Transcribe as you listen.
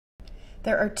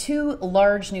There are two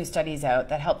large new studies out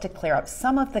that help to clear up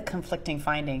some of the conflicting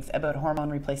findings about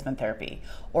hormone replacement therapy,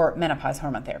 or menopause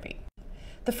hormone therapy.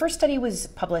 The first study was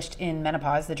published in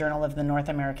Menopause, the Journal of the North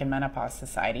American Menopause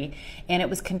Society, and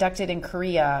it was conducted in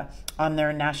Korea on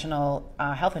their national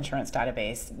health insurance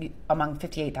database among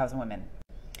 58,000 women.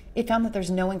 It found that there's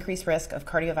no increased risk of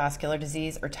cardiovascular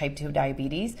disease or type 2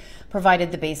 diabetes,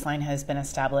 provided the baseline has been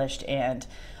established and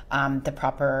the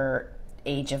proper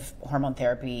age of hormone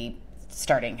therapy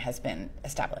starting has been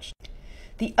established.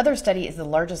 The other study is the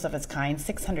largest of its kind,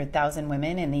 600,000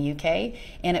 women in the UK,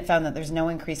 and it found that there's no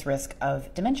increased risk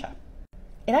of dementia.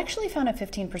 It actually found a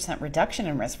 15% reduction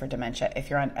in risk for dementia if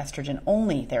you're on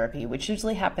estrogen-only therapy, which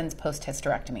usually happens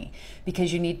post-hysterectomy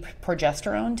because you need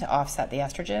progesterone to offset the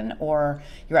estrogen, or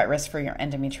you're at risk for your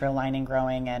endometrial lining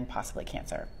growing and possibly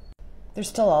cancer. There's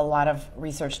still a lot of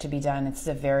research to be done. It's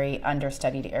a very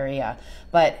understudied area,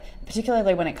 but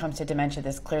particularly when it comes to dementia,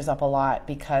 this clears up a lot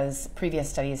because previous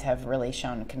studies have really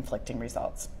shown conflicting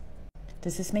results.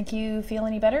 Does this make you feel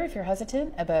any better if you're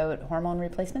hesitant about hormone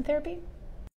replacement therapy?